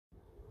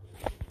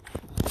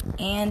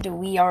And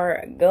we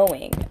are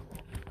going.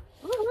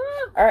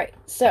 Alright,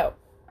 so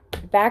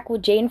back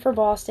with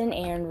JadenForBoston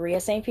and Rhea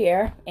St.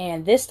 Pierre,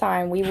 and this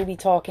time we will be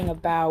talking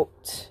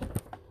about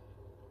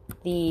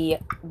the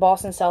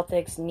Boston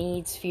Celtics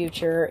needs,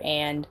 future,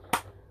 and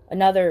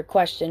another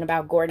question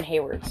about Gordon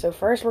Hayward. So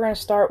first we're going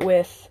to start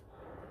with,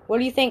 what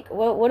do you think,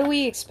 what do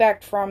we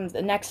expect from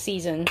the next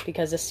season,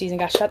 because this season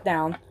got shut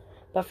down,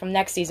 but from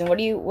next season, what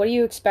do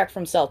you expect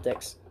from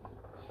Celtics?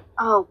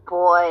 Oh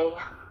boy.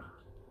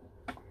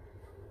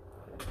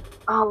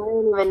 Oh, I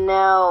don't even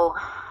know.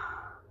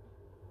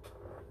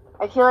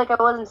 I feel like I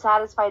wasn't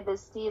satisfied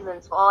this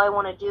season, so all I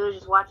want to do is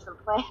just watch them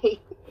play.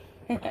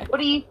 You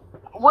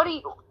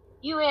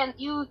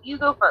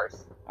go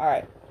first. All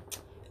right.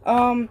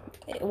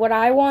 What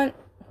I want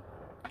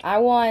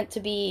to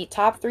be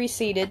top 3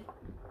 seeded,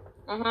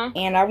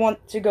 and I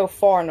want to go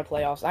far in the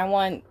playoffs. I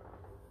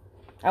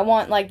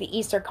want like the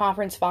Eastern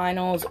Conference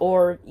Finals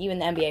or even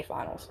the NBA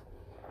Finals,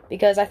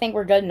 because I think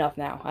we're good enough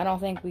now. I don't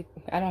think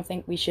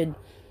we should,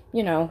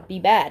 be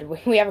bad.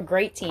 We have a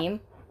great team.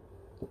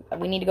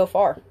 We need to go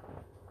far.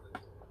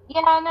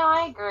 Yeah, no,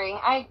 I agree.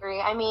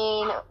 I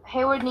mean,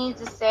 Hayward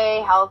needs to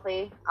stay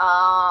healthy.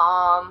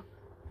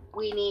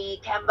 We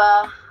need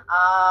Kemba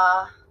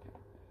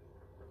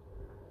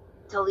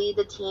to lead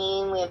the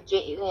team. We have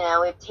we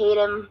have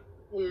Tatum,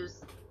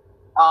 who's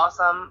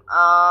awesome.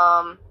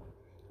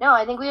 No,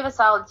 I think we have a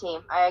solid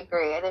team. I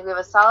agree. I think we have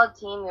a solid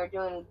team. We're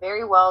doing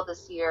very well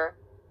this year.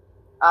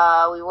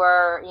 We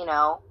were,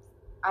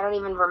 I don't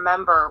even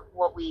remember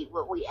what we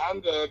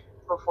ended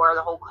before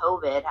the whole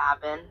COVID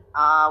happened.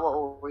 What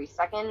were we,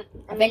 second?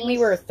 I think we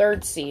were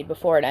 3rd seed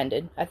before it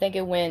ended. I think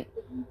it went,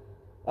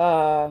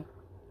 I'm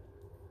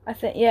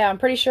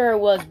pretty sure it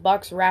was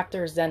Bucks,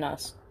 Raptors, then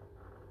us.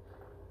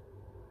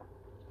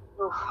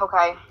 Oof,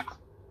 okay.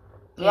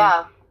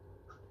 Yeah.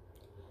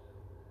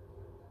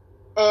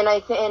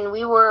 And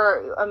we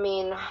were,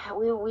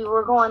 we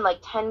were going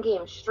like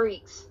 10-game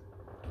streaks.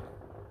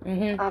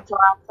 That's the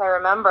last I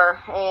remember,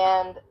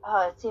 and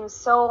it seems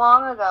so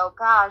long ago.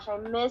 Gosh, I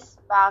miss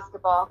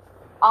basketball.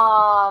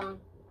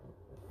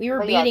 We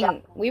were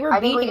beating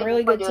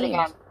really good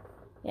teams.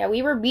 Yeah,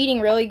 we were beating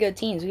really good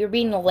teams. We were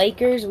beating the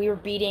Lakers. We were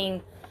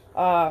beating,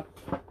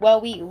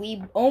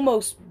 we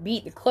almost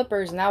beat the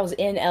Clippers, and that was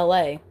in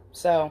LA.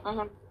 So,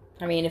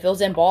 I mean, if it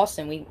was in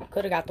Boston, we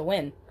could have got the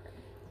win.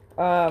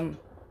 Our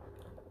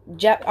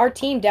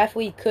team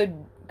definitely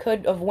could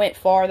have went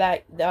far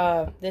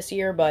this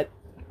year, but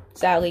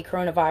sadly,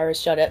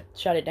 coronavirus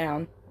shut it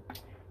down.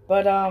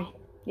 But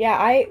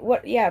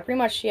pretty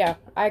much. I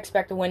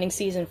expect a winning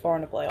season far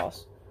in the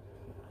playoffs.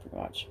 Pretty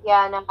much.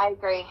 Yeah, no, I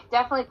agree.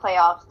 Definitely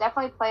playoffs.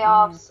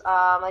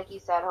 Like you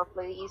said,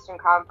 hopefully the Eastern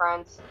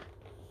Conference.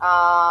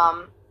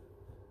 Yeah.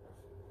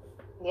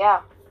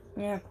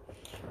 Yeah.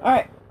 All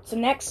right. So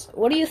next,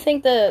 what do you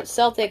think the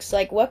Celtics,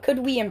 like? What could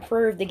we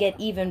improve to get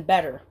even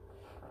better?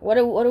 What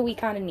do we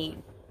kind of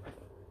need?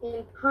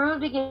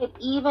 Improve to get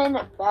even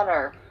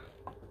better.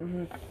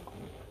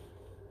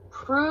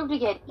 Prove to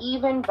get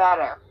even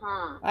better.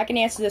 I can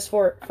answer this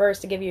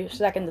first to give you a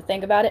second to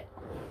think about it.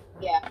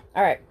 Yeah.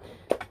 All right.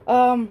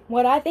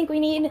 What I think we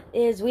need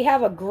is, we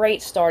have a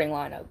great starting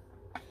lineup,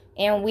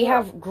 and we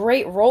have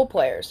great role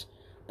players.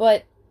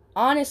 But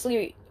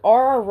honestly,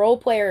 are our role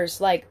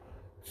players like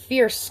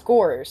fierce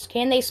scorers?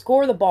 Can they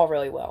score the ball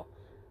really well?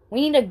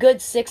 We need a good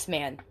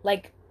 6-man,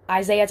 like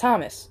Isaiah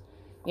Thomas.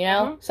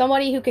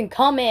 Somebody who can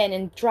come in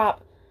and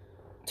drop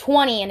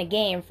 20 in a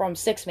game from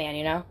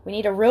 6-man, We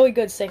need a really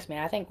good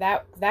 6-man. I think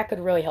that could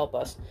really help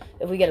us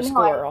if we get a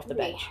scorer off the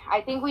bench.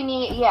 I think we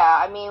need,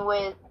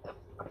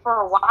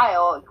 for a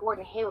while,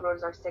 Gordon Hayward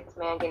was our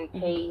 6-man, getting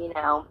paid,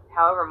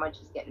 however much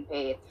he's getting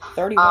paid.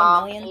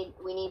 31 million?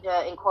 We need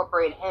to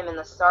incorporate him in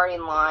the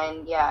starting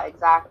line. Yeah,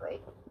 exactly.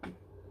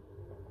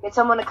 Get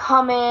someone to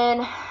come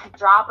in,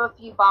 drop a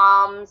few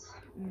bombs,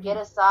 get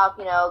us up,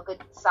 good,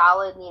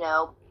 solid,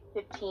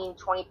 15,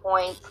 20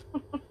 points.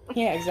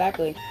 Yeah,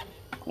 exactly.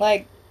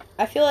 Like,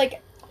 I feel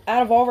like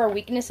out of all of our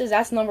weaknesses,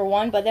 that's number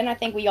one. But then I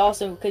think we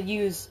also could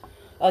use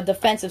a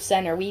defensive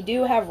center. We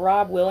do have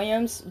Rob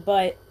Williams,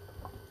 but,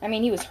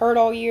 he was hurt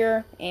all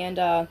year. And,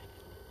 I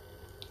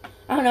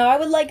don't know. I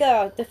would like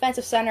a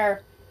defensive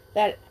center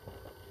that,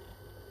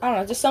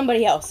 just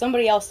somebody else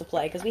to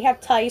play. Because we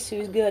have Tice,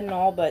 who's good and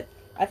all, but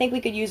I think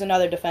we could use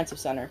another defensive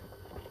center.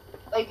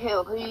 Like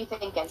who? Who are you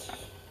thinking?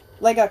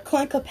 Like a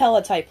Clint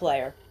Capella type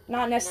player.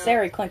 Not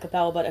necessarily Clint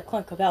Capella, but a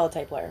Clint Capella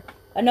type player.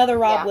 Another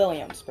Rob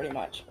Williams, pretty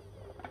much.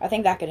 I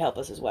think that could help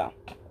us as well.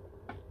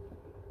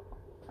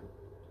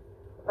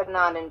 But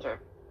not injured.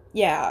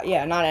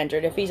 Yeah, not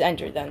injured. If he's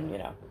injured, then,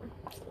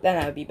 then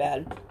that would be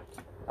bad.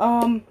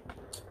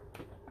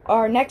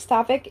 Our next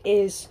topic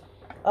is,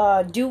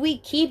 do we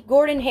keep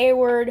Gordon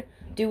Hayward?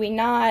 Do we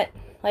not?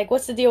 Like,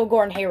 what's the deal with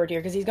Gordon Hayward here?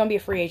 Because he's going to be a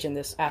free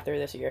agent after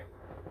this year.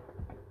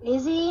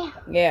 Is he?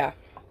 Yeah.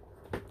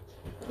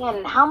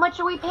 And how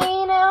much are we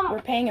paying him?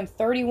 We're paying him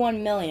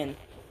 $31 million.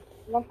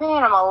 We're paying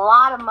him a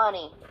lot of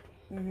money.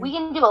 We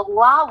can do a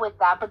lot with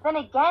that, but then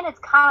again, it's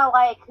kind of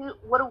like,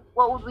 what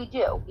would we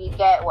do? We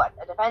get,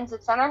 a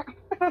defensive center?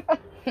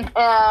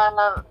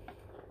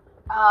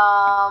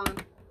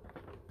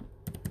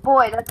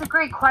 Boy, that's a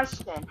great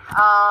question.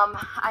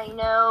 I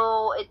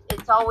know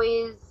it's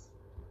always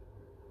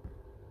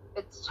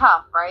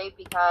tough, right?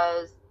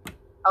 Because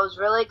I was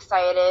really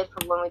excited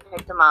for when we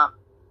picked him up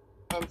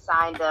and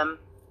signed him,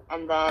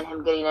 and then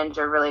him getting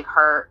injured really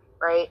hurt,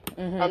 right?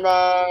 Mm-hmm. And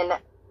then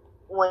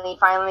when he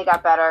finally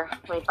got better,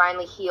 when he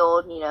finally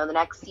healed, the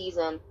next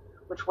season,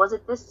 which was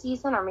it this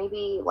season or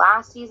maybe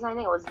last season? I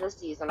think it was this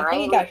season, right? I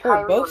think he got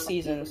hurt both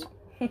seasons.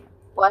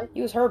 What?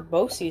 He was hurt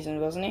both seasons,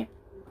 wasn't he?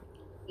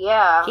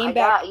 Yeah. Came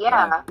back.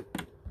 Yeah.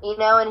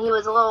 And he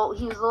was a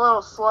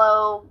little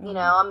slow, Mm-hmm.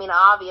 I mean,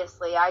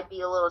 obviously I'd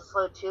be a little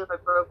slow too if I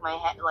broke my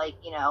head, leg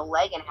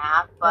in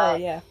half, but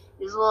yeah.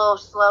 He was a little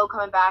slow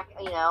coming back,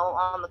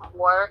 on the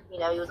court. He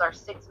was our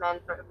sixth man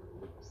for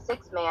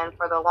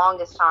the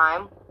longest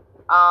time,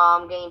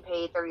 getting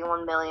paid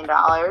 $31 million.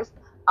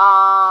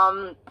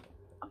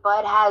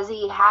 But has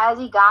he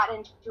gotten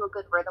into a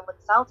good rhythm with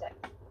the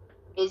Celtics?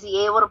 Is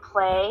he able to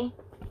play?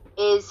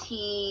 Is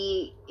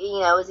he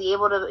able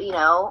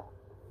to,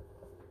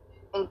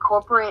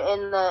 incorporate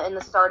in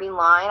the starting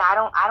line? I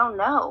don't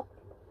know.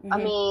 Mm-hmm. I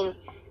mean,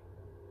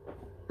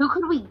 who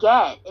could we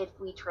get if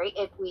we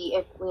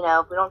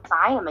don't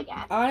sign him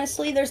again?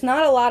 Honestly, there's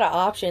not a lot of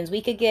options.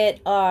 We could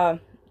get to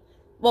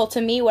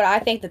me, what I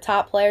think the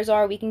top players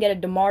are, we can get a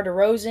DeMar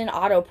DeRozan,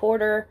 Otto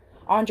Porter,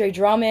 Andre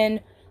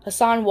Drummond,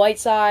 Hassan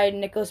Whiteside,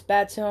 Nicholas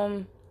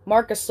Batum,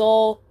 Marc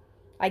Gasol,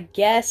 I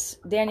guess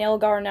Daniel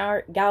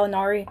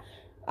Gallinari.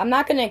 I'm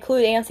not going to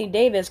include Anthony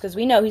Davis because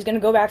we know he's going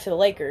to go back to the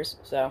Lakers.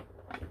 So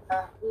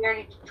we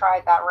already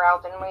tried that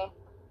route, didn't we?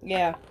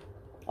 Yeah.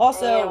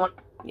 Also,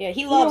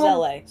 he loves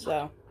LA.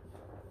 So.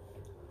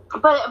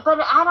 But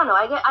I don't know.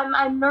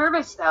 I'm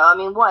nervous though. I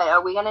mean, what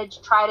are we going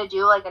to try to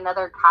do? Like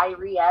another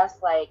Kyrie-esque,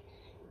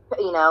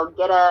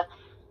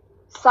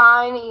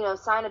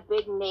 sign a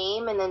big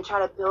name and then try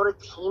to build a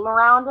team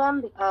around him,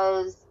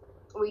 because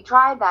we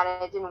tried that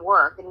and it didn't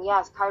work. And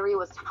yes, Kyrie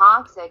was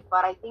toxic,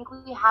 but I think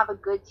we have a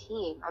good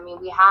team. I mean,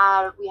 we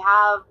have.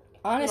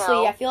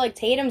 Honestly, I feel like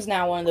Tatum's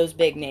now one of those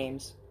big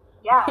names.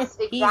 Yes,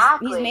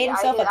 exactly. he's made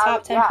himself a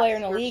top 10 player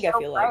in the league. I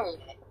feel like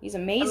he's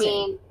amazing.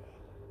 I mean,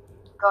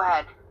 go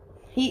ahead.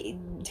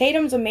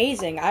 Tatum's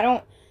amazing. I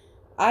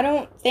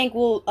don't think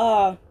we'll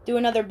do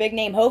another big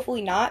name.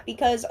 Hopefully not,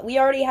 because we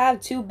already have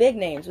two big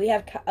names. We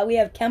have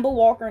Kemba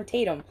Walker and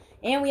Tatum,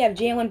 and we have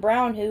Jaylen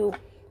Brown, who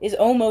is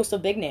almost a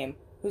big name.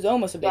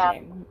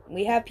 Name.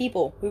 We have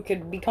people who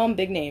could become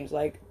big names.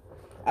 Like,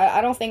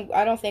 I don't think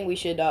we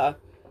should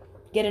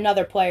get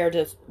another player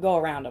to go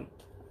around him.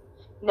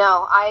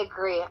 No, I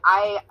agree.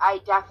 I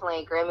definitely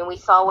agree. I mean, we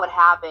saw what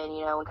happened,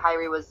 when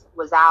Kyrie was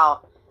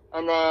out,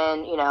 and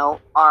then,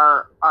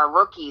 our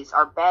rookies,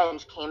 our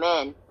bench came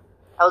in.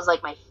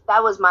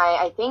 That was my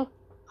I think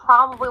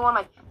probably one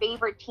of my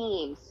favorite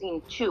teams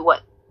in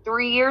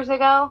 3 years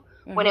ago,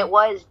 mm-hmm. when it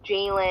was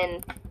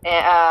Jaylen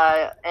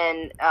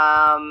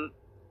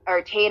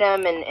or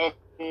Tatum and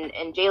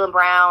Jaylen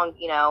Brown,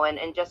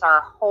 and just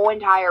our whole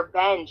entire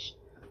bench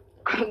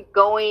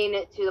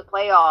going to the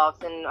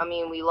playoffs. And I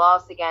mean, we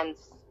lost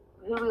against,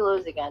 who did we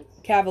lose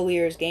against?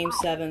 Cavaliers, Game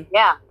 7.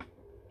 Yeah,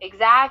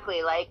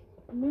 exactly. Like,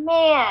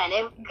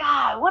 man,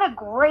 God, what a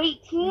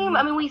great team. Mm-hmm.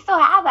 I mean, we still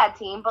have that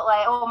team, but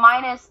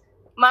minus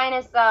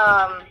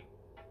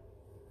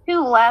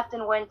who left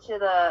and went to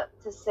the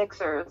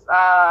Sixers?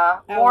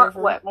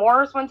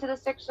 Morris went to the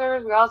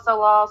Sixers. We also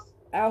lost.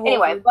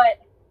 Anyway, but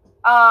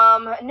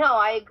no,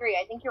 I agree.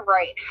 I think you're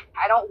right.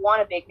 I don't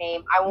want a big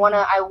name. I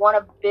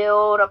wanna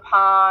build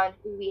upon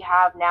who we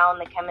have now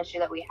and the chemistry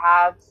that we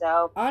have.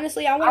 So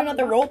honestly, I want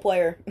another role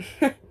player.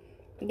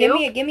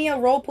 Give me a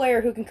role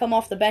player who can come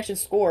off the bench and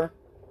score.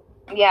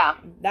 Yeah,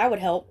 that would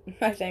help.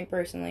 I think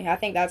personally, I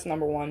think that's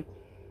number one.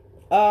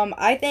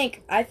 I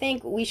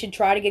think we should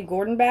try to get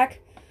Gordon back,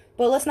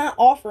 but let's not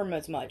offer him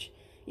as much.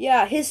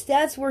 Yeah, his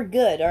stats were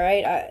good. All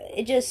right,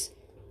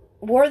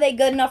 were they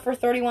good enough for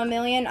 $31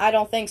 million? I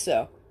don't think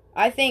so.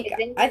 I think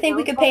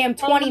we could pay him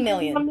 $20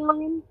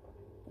 million.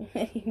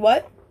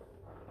 What?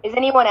 Is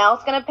anyone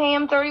else going to pay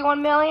him $31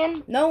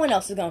 million? No one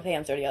else is going to pay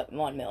him $31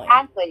 million.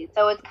 Exactly.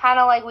 So it's kind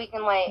of like we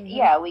can,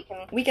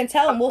 mm-hmm. We can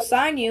tell him we'll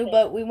sign you,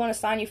 but we want to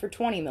sign you for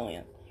 $20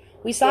 million.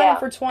 We sign him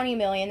for $20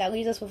 million. That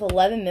leaves us with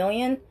 $11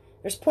 million.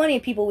 There's plenty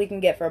of people we can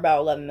get for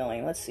about $11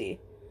 million. Let's see.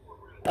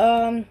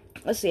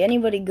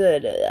 Anybody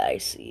good? I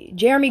see.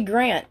 Jeremy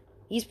Grant.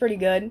 He's pretty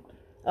good.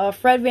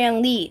 Fred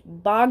VanVleet,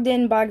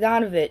 Bogdan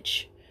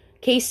Bogdanovic,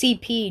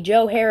 KCP,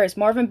 Joe Harris,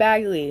 Marvin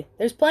Bagley.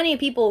 There's plenty of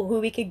people who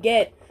we could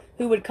get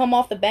who would come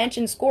off the bench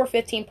and score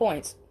 15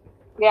 points.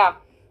 Yeah.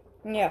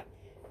 Yeah.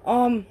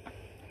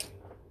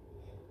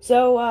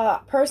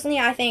 So, personally,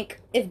 I think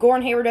if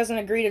Gordon Hayward doesn't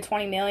agree to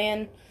 $20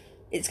 million,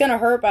 it's going to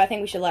hurt, but I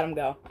think we should let him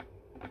go.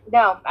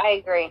 No, I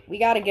agree. We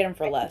got to get him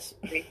for less.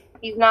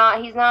 He's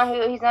not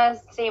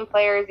the same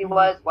player as he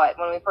was,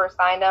 when we first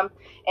signed him.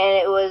 And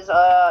it was,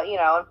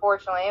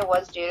 unfortunately, it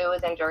was due to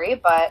his injury,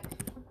 but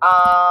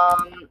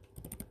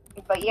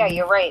yeah,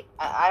 you're right.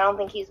 I don't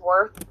think he's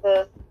worth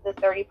the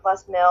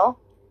 30+ mil.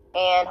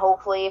 And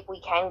hopefully, if we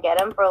can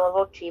get him for a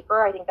little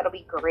cheaper, I think that'll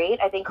be great.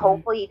 I think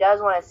hopefully he does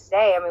want to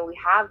stay. I mean, we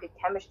have good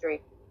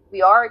chemistry.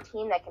 We are a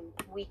team that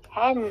we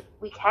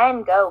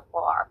can go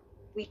far.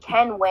 We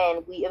can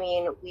win.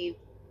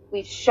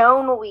 We've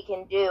shown what we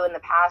can do in the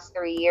past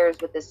 3 years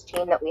with this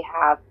team that we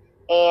have,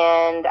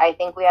 and I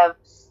think we have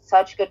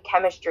such good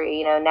chemistry.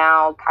 You know,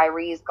 now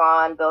Kyrie's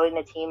gone, building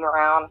a team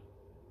around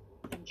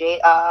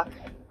Tatum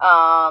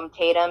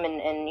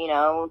and you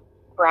know,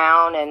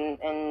 Brown,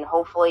 and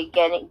hopefully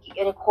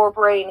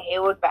incorporating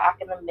Hayward back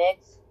in the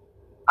mix.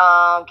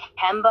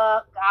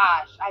 Kemba,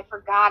 gosh, I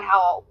forgot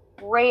how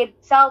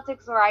great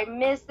Celtics were. I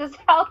miss the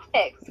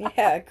Celtics.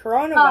 Yeah,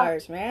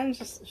 coronavirus, man,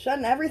 just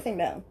shutting everything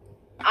down.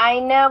 I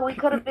know. We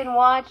could have been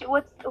watching.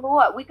 We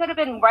could have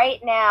been right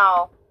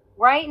now.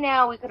 Right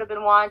now, we could have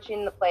been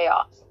watching the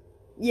playoffs.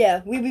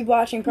 Yeah, we'd be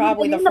watching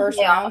probably the first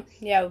round.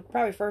 Yeah,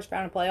 probably first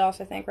round of playoffs,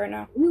 I think, right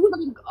now. We would have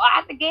been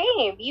at the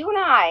game, you and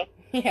I.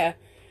 Yeah.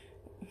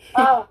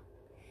 Oh.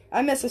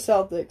 I miss the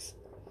Celtics.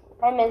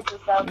 I miss the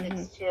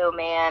Celtics too,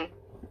 man.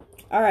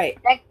 All right.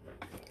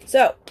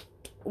 So,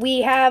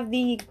 we have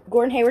the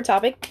Gordon Hayward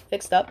topic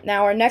fixed up.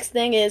 Now, our next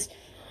thing is,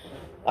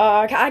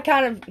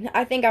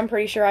 I think I'm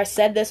pretty sure I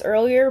said this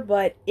earlier,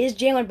 but is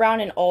Jaylen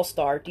Brown an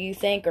all-star? Do you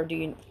think, or do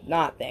you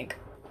not think?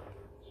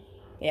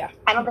 Yeah.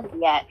 I don't think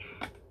yet.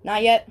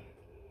 Not yet?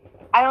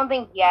 I don't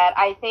think yet.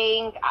 I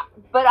think,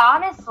 but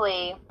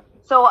honestly,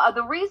 so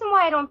the reason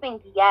why I don't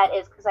think yet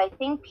is because I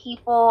think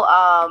people,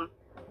 I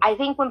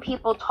think when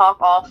people talk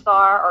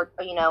all-star, or,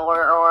 you know,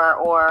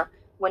 or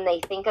when they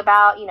think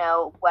about, you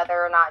know, whether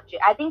or not,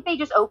 I think they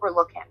just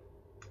overlook him.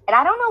 And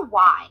I don't know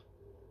why.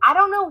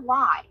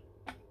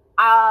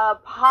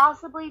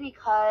 Possibly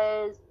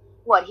because,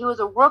 he was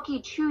a rookie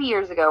 2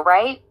 years ago,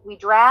 right? We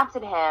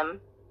drafted him.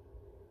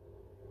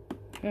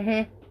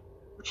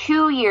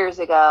 2 years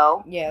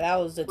ago. Yeah, that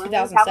was the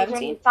 2017.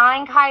 We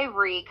signed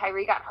Kyrie.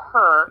 Kyrie got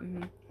hurt.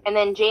 And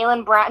then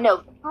Jaylen Brown,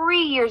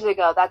 3 years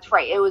ago. That's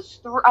right. It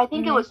was, I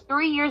think it was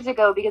 3 years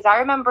ago, because I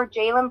remember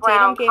Jaylen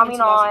Brown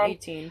coming on,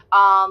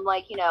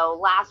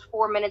 last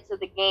 4 minutes of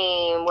the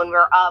game when we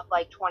were up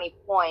 20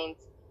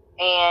 points.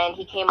 And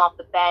he came off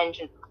the bench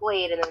and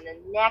played. And then the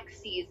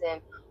next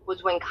season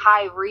was when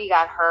Kyrie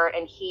got hurt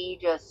and he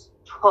just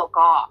took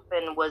off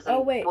and was.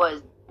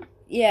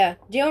 Yeah,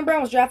 Jaylen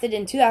Brown was drafted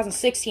in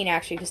 2016,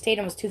 actually, because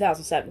Tatum was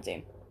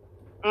 2017.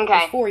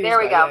 Okay, there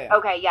we go. Yeah.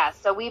 Okay, yes.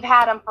 So we've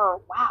had him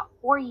for,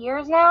 4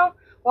 years now?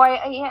 Well,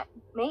 yeah,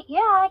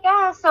 I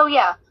guess. So,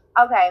 yeah.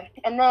 Okay,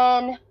 and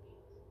then,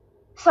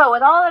 so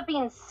with all that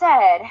being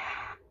said,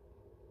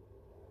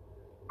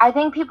 I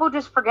think people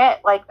just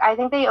forget. I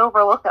think they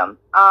overlook him.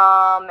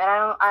 I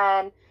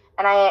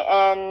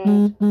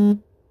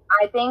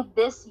think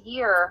this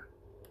year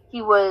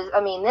he was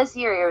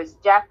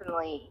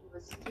definitely,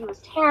 he was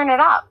tearing it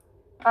up.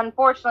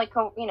 Unfortunately,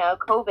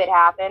 COVID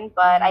happened,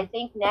 but I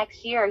think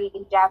next year he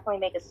can definitely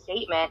make a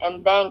statement,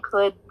 and then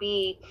could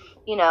be,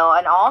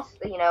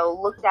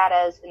 looked at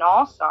as an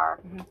all-star.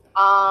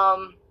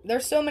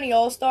 There's so many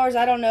all-stars.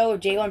 I don't know if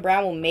Jaylen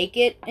Brown will make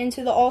it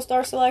into the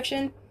all-star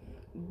selection,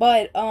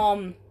 but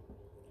I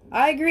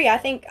agree. I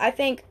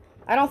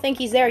don't think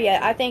he's there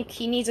yet. I think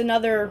he needs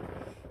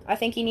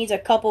a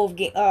couple of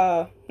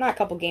not a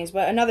couple games,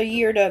 but another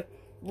year to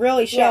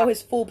really show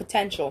his full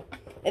potential,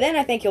 and then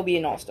I think he'll be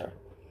an all-star.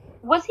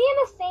 Was he in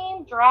the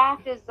same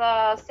draft as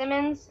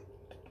Simmons?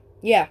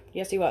 Yeah,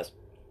 yes, he was.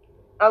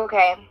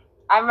 Okay,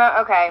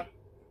 okay,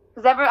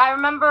 because I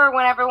remember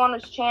when everyone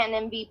was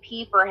chanting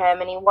MVP for him,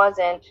 and he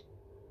wasn't.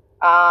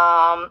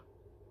 Was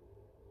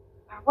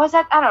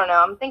that? I don't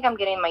know. I think I'm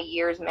getting my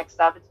years mixed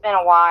up. It's been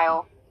a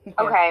while.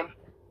 Okay,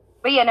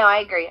 but yeah, no, I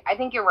agree. I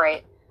think you're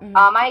right.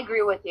 I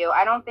agree with you.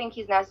 I don't think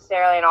he's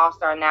necessarily an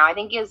all-star now. I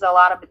think he has a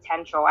lot of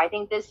potential. I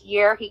think this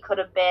year he could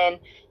have been,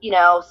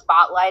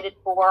 spotlighted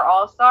for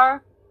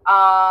all-star.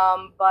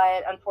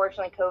 But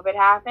unfortunately COVID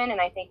happened,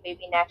 and I think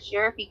maybe next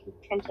year if he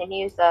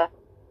continues to,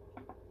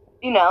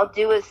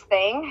 do his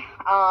thing,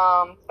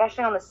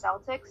 especially on the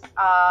Celtics.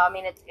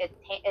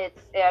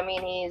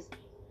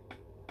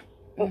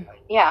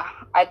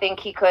 I think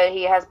he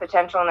has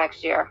potential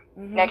next year.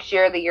 Next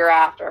year, the year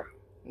after.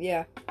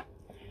 Yeah.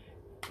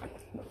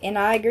 And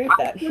I agree with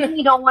that. I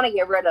certainly don't want to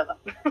get rid of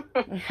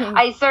him.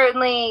 I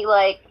certainly,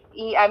 I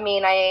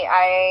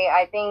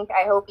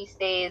hope he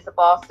stays in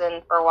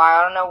Boston for a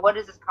while. I don't know. What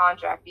is his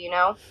contract? Do you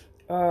know?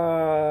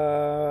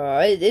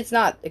 It's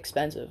not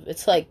expensive.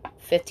 It's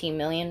 $15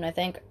 million, I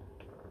think.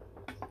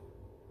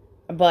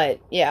 But,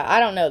 yeah, I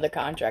don't know the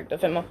contract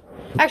of him.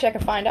 Actually, I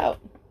can find out.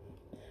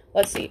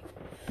 Let's see.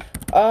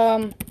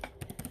 While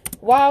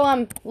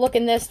I'm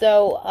looking this,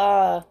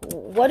 though,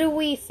 what do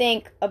we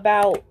think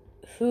about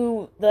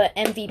who the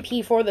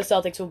MVP for the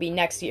Celtics will be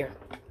next year?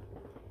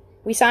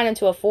 We signed him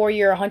to a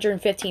 4-year,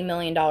 $115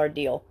 million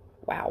deal.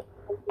 Wow.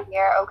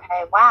 Yeah,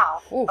 okay.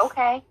 Wow. Oof.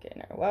 Okay.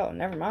 Well,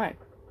 never mind.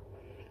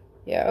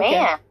 Yeah, okay.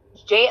 Man,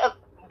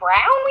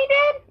 Brown we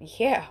did?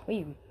 Yeah,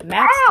 we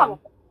maxed him.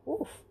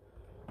 Oof.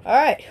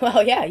 Alright,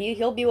 well, yeah,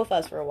 he'll be with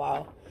us for a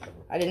while.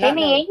 I did not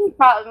know. Jamie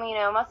probably,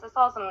 must have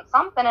saw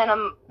something in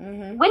him.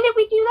 Mm-hmm. When did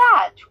we do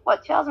that?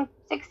 What,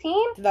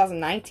 2016?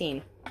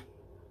 2019.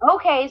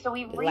 Okay, so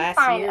we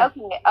re-signed.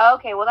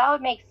 Okay, well, that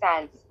would make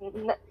sense.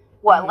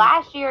 What,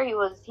 last year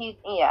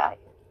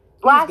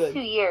last 2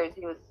 years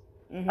he was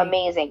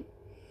amazing.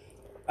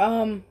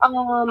 Who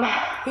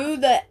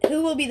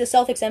will be the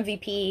Celtics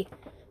MVP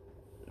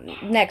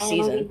next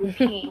season?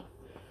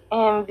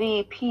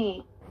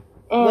 MVP.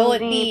 Will it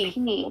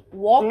be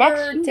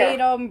Walker,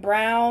 Tatum,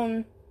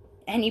 Brown,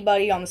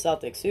 anybody on the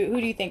Celtics? Who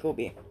do you think will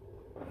be?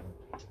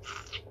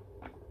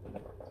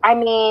 I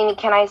mean,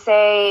 can I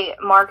say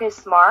Marcus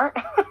Smart?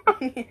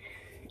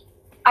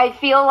 I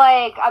feel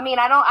like, I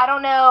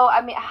don't know.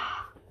 I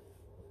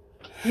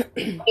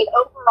mean,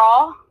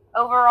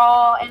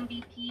 overall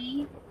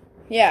MVP.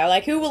 Yeah,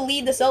 like who will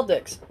lead the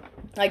Celtics?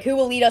 Like who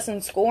will lead us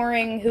in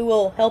scoring? Who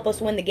will help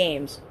us win the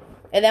games?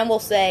 And then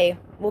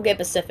we'll get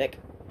specific.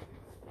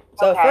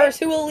 So first,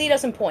 who will lead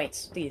us in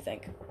points, do you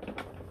think?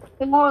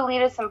 Who will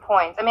lead us in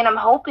points? I mean, I'm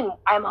hoping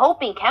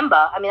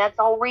Kemba. I mean, that's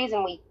the whole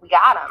reason we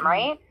got him,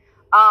 right?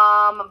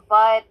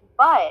 But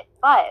I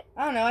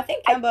don't know. I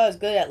think Kemba is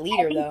good at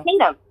leader, though.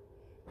 Tatum.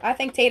 I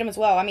think Tatum as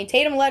well. I mean,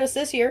 Tatum led us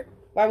this year.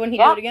 Why wouldn't he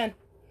do it again?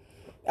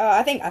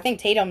 I think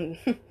Tatum.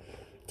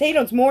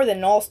 Tatum's more than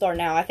an all-star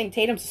now. I think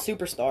Tatum's a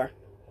superstar.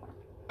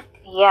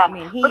 Yeah, I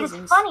mean, but it's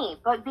funny,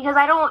 but because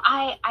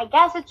I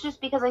guess it's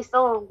just because I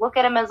still look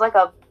at him as like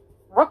a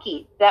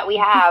rookie that we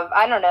have.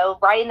 I don't know,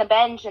 riding the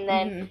bench and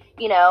then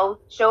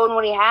showing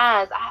what he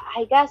has.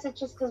 I guess it's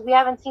just because we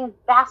haven't seen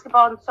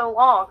basketball in so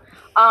long.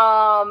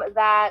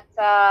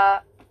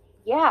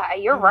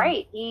 You're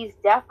right. He's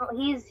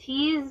definitely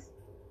he's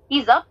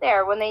up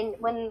there when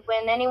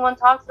anyone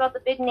talks about the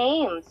big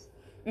names.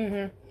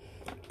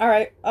 All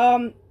right.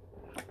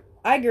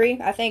 I agree.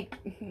 I think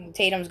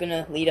Tatum's going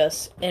to lead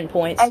us in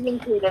points. I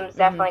think Tatum's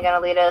definitely going to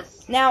lead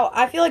us. Now,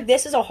 I feel like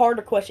this is a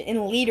harder question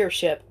in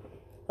leadership,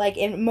 like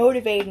in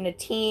motivating a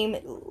team,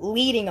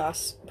 leading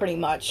us pretty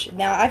much.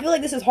 Now, I feel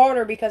like this is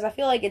harder because I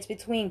feel like it's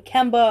between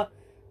Kemba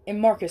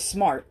and Marcus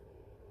Smart.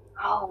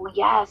 Oh,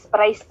 yes,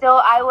 but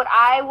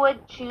I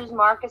would choose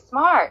Marcus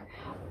Smart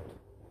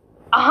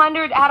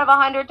 100 out of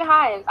 100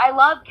 times. I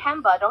love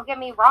Kemba, don't get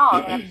me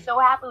wrong, and I'm so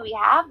happy we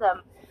have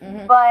them.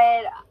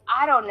 But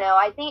I don't know.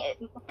 I think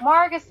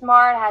Marcus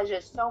Smart has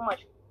just so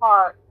much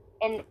heart,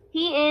 and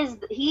he is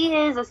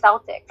a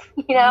Celtic.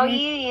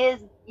 He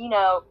is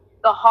the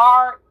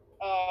heart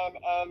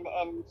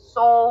and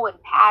soul and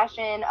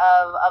passion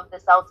of the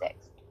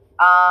Celtics.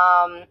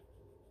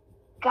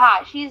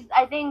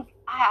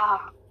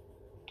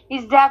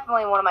 He's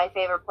definitely one of my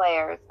favorite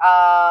players.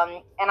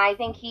 And I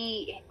think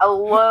he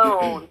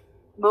alone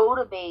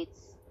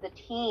motivates the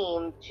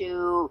team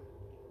to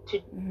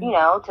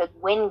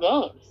win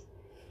games.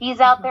 He's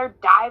out there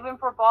diving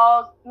for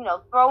balls,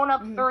 throwing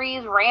up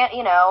threes,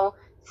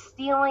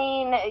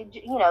 stealing,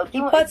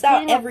 he puts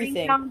out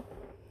everything.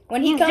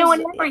 When he's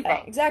doing everything.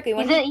 Yeah, exactly.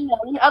 He's in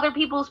other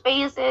people's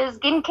faces,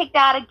 getting kicked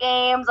out of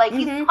games, like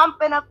he's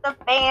pumping up the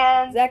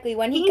fans. Exactly.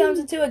 When he comes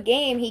into a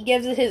game, he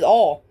gives it his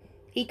all.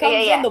 He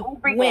comes in to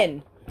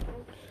win.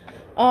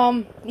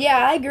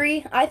 I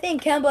agree. I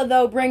think Kemba,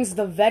 though, brings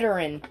the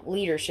veteran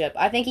leadership.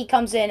 I think he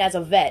comes in as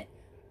a vet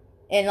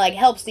and,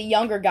 helps the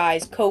younger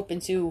guys cope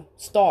into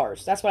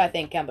stars. That's what I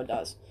think Kemba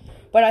does.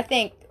 But I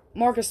think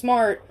Marcus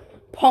Smart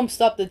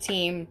pumps up the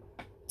team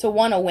to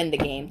want to win the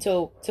game,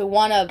 to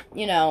want to,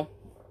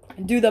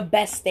 do the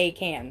best they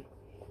can.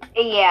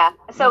 Yeah.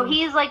 So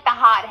he's like the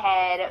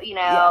hothead,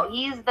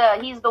 he's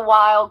the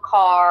wild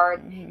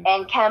card,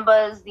 and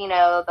Kemba's,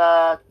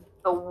 the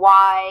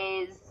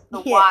wise,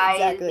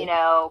 exactly.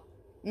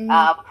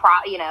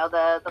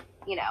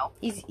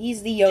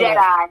 He's the Yoda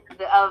Jedi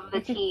of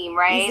the team,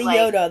 right? He's the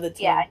Yoda of the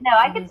team. Yeah, no,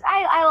 I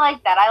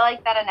like that. I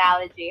like that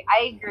analogy.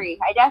 I agree.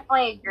 I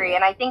definitely agree.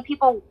 And I think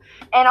people,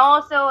 and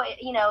also,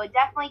 it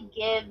definitely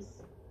gives,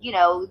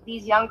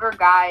 these younger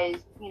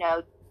guys,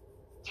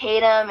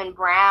 Tatum and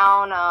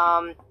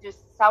Brown,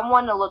 just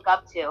someone to look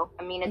up to.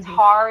 I mean, it's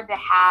hard to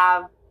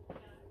have,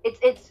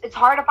 it's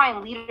hard to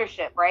find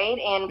leadership, right?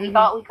 And we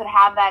thought we could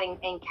have that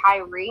in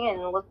Kyrie,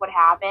 and look what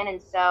happened. And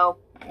so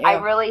I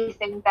really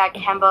think that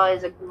Kemba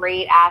is a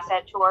great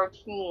asset to our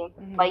team.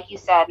 Like you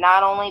said,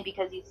 not only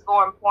because he's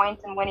scoring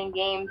points and winning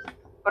games,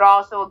 but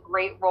also a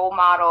great role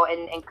model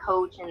and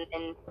coach and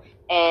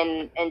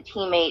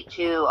teammate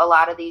to a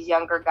lot of these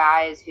younger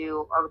guys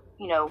who are,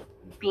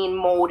 being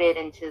molded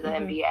into the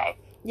NBA.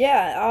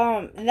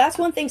 Yeah, and that's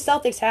one thing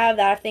Celtics have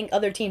that I think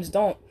other teams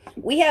don't.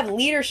 We have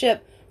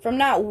leadership from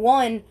not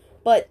one,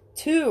 but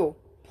two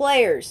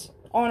players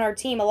on our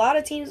team. A lot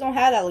of teams don't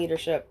have that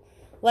leadership.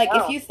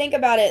 If you think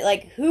about it,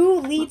 who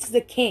leads the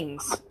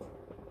Kings?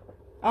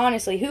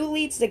 Honestly, who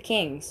leads the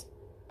Kings?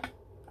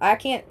 I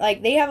can't,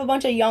 they have a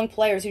bunch of young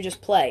players who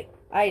just play.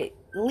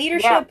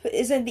 Leadership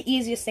isn't the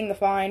easiest thing to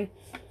find.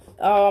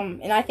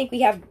 And I think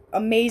we have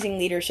amazing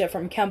leadership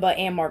from Kemba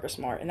and Marcus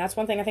Smart. And that's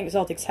one thing I think the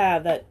Celtics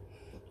have that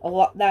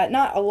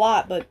not a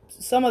lot, but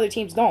some other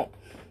teams don't.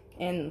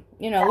 And,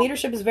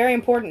 leadership is very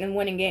important in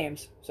winning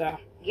games. So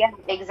Yeah,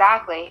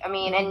 exactly. I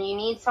mean, and you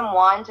need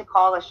someone to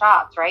call the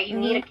shots, right? You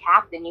need a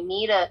captain. You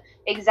need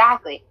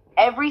exactly.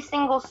 Every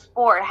single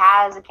sport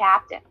has a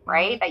captain,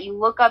 right? That you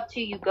look up to,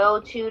 you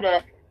go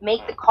to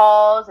make the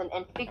calls and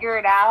figure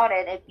it out.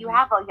 And if you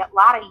have a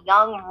lot of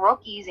young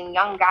rookies and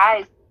young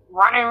guys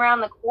running around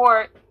the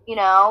court, you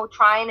know,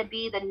 trying to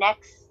be the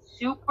next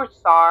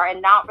superstar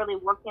and not really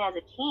working as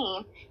a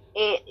team,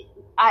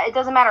 it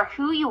doesn't matter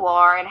who you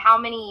are and how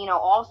many, you know,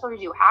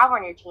 all-stars you have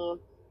on your team.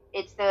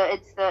 It's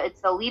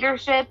the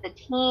leadership, the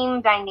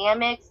team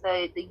dynamics,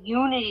 the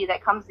unity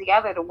that comes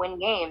together to win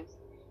games.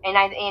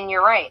 And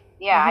you're right.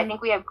 Yeah, I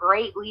think we have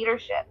great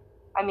leadership.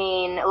 I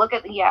mean, look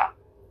at the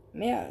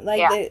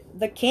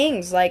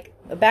Kings, like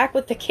back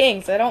with the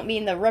Kings. I don't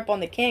mean to rip on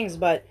the Kings,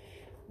 but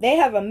they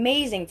have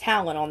amazing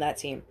talent on that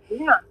team.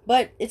 Yeah.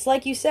 But it's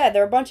like you said,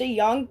 they're a bunch of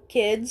young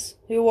kids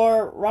who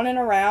are running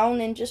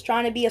around and just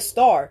trying to be a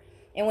star.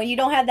 And when you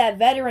don't have that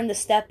veteran to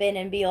step in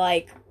and be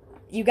like,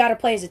 you got to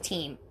play as a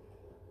team.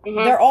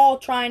 They're all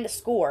trying to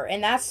score,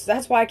 and that's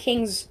why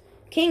Kings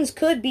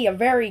could be a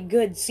very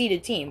good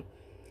seeded team,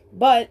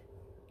 but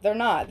they're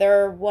not.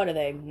 They're, what are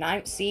they,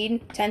 9th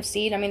seed, 10th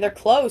seed? I mean, they're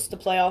close to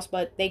playoffs,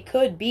 but they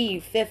could be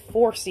 5th,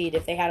 4th seed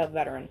if they had a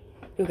veteran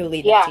who could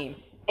lead that team.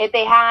 If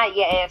they had,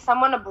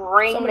 someone to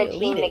bring the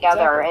team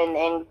together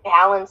and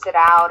balance it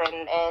out,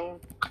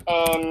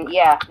 and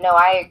no,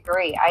 I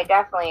agree. I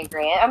definitely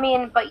agree. I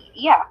mean, but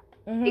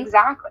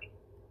exactly.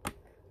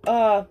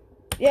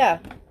 Yeah.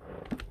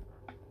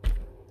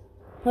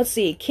 Let's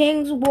see.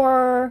 Kings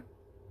were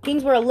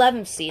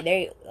 11th seed.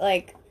 They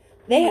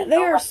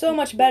are so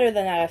much better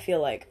than that, I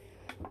feel like.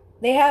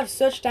 They have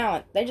such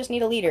talent. They just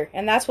need a leader,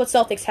 and that's what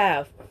Celtics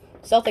have.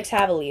 Celtics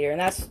have a leader,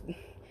 and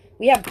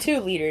we have 2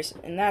 leaders,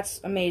 and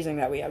that's amazing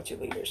that we have 2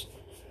 leaders.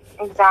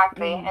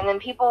 Exactly. And then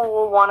people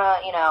will want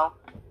to, you know,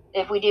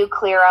 if we do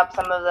clear up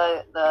some of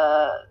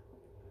the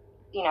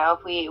you know,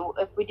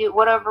 if we do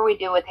whatever we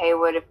do with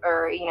Hayward, if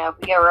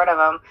we get rid of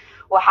him,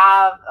 we'll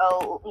have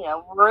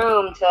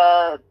room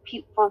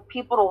for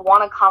people to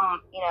want to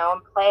come, you know,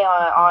 and play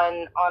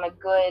on a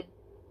good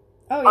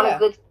a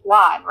good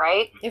squad,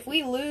 right? If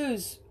we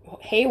lose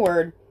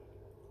Hayward,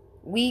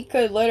 we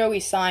could literally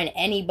sign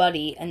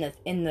anybody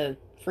in the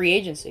free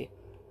agency.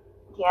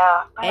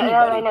 Yeah, I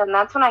know, and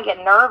that's when I get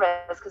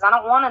nervous because I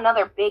don't want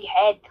another big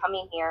head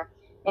coming here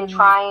and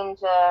trying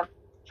to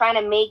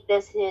make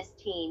this his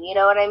team. You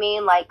know what I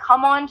mean? Like,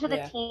 come on to the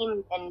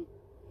team and...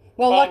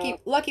 Well,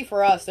 lucky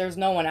for us, there's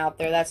no one out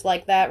there that's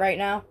like that right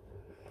now.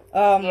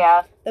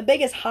 The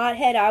biggest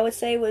hothead I would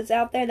say was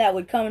out there that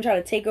would come and try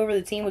to take over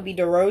the team would be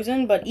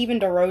DeRozan, but even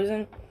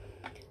DeRozan,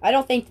 I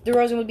don't think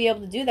DeRozan would be able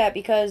to do that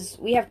because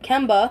we have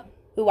Kemba,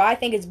 who I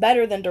think is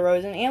better than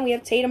DeRozan, and we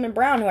have Tatum and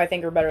Brown, who I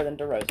think are better than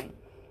DeRozan.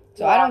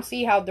 So I don't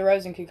see how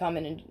DeRozan could come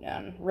in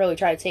and really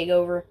try to take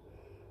over.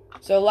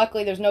 So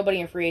luckily, there's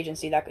nobody in free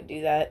agency that could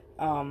do that.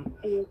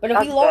 But if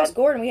we lost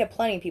Gordon, we have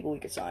plenty of people we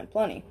could sign.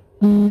 Plenty.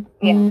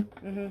 Yeah.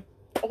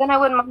 But then I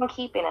wouldn't mind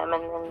keeping him.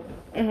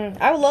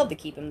 I would love to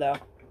keep him, though.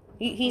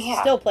 He's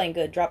still playing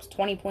good. Drops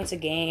 20 points a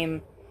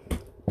game,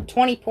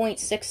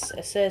 20.6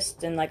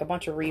 assists, and like a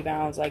bunch of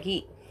rebounds. Like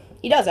he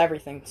does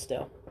everything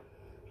still.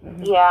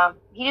 Yeah,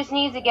 he just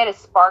needs to get his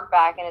spark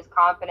back and his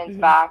confidence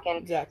back.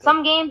 And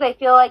some games I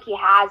feel like he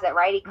has it,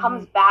 right? He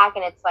comes back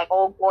and it's like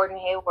old Gordon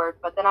Hayward.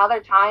 But then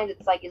other times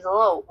it's like he's a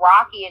little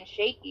rocky and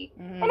shaky.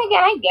 And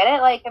again, I get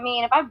it. Like, I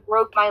mean, if I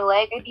broke my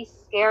leg, I'd be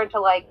scared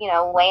to, like, you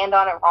know, land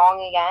on it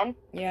wrong again.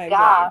 Yeah,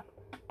 exactly.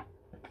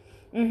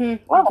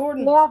 What a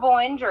horrible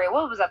injury.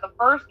 What was that, the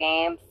first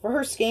game?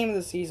 First game of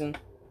the season.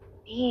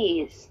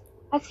 Jeez.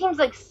 That seems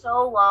like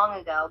so long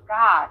ago.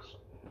 Gosh.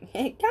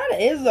 It kind of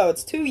is, though.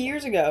 It's 2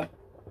 years ago.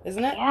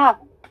 Isn't it? Yeah.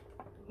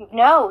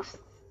 No.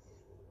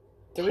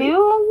 2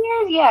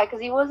 years? Yeah,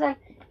 because he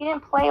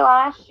didn't play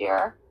last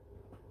year.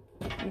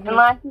 And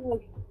last year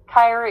was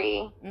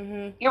Kyrie.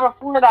 Year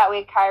before that we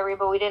had Kyrie,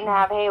 but we didn't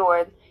have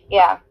Hayward.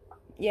 Yeah.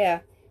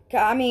 Yeah.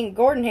 I mean,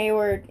 Gordon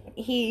Hayward,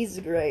 he's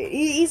great.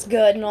 He's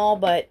good and all,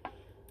 but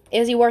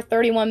is he worth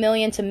 $31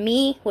 million to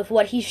me with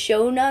what he's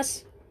shown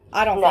us?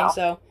 I don't think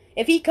so.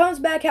 If he comes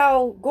back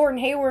how Gordon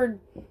Hayward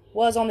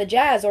was on the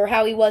Jazz, or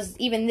how he was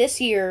even this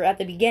year at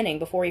the beginning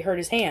before he hurt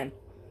his hand,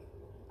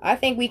 I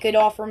think we could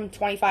offer him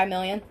 $25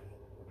 million.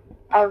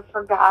 I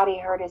forgot he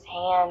hurt his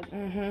hand.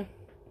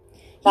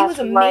 He was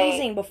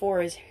amazing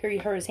before he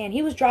hurt his hand.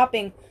 He was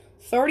dropping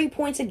 30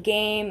 points a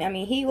game. I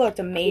mean, he looked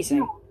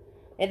amazing.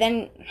 And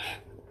then,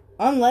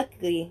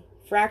 unluckily,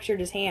 fractured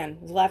his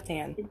left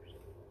hand.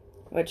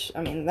 Which,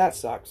 I mean, that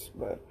sucks,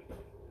 but...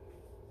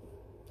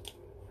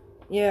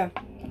 yeah.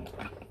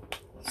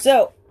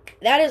 So,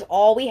 that is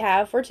all we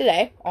have for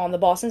today on the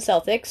Boston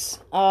Celtics.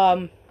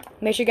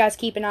 Make sure you guys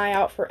keep an eye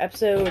out for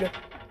episode,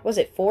 was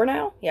it 4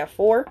 now? Yeah,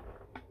 4.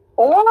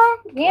 4?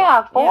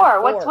 Yeah, 4.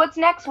 Yeah, 4. What's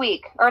next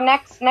week? Or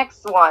next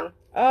one?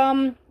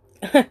 I'm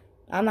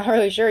not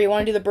really sure. You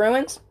want to do the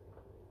Bruins?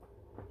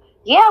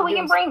 Yeah, we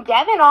can bring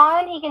Devin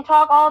on. He can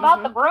talk all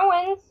about the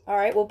Bruins. All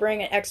right, we'll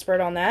bring an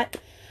expert on that.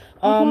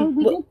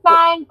 Speaking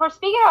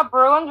of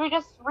Bruins, we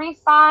just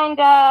re-signed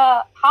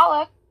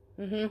Pollock.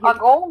 our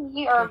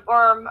goalie,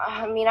 or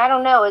I mean, I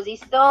don't know. Is he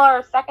still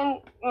our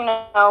second,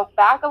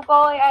 backup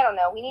goalie? I don't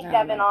know. We need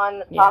Devin on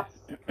the top.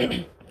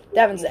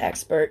 Devin's the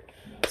expert.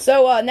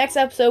 So next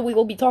episode we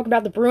will be talking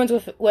about the Bruins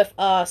with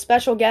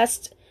special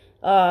guest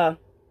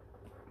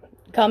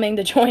coming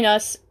to join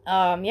us.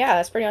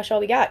 That's pretty much all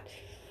we got.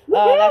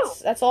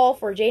 That's all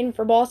for Jaden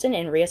for Boston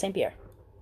and Rhea St. Pierre.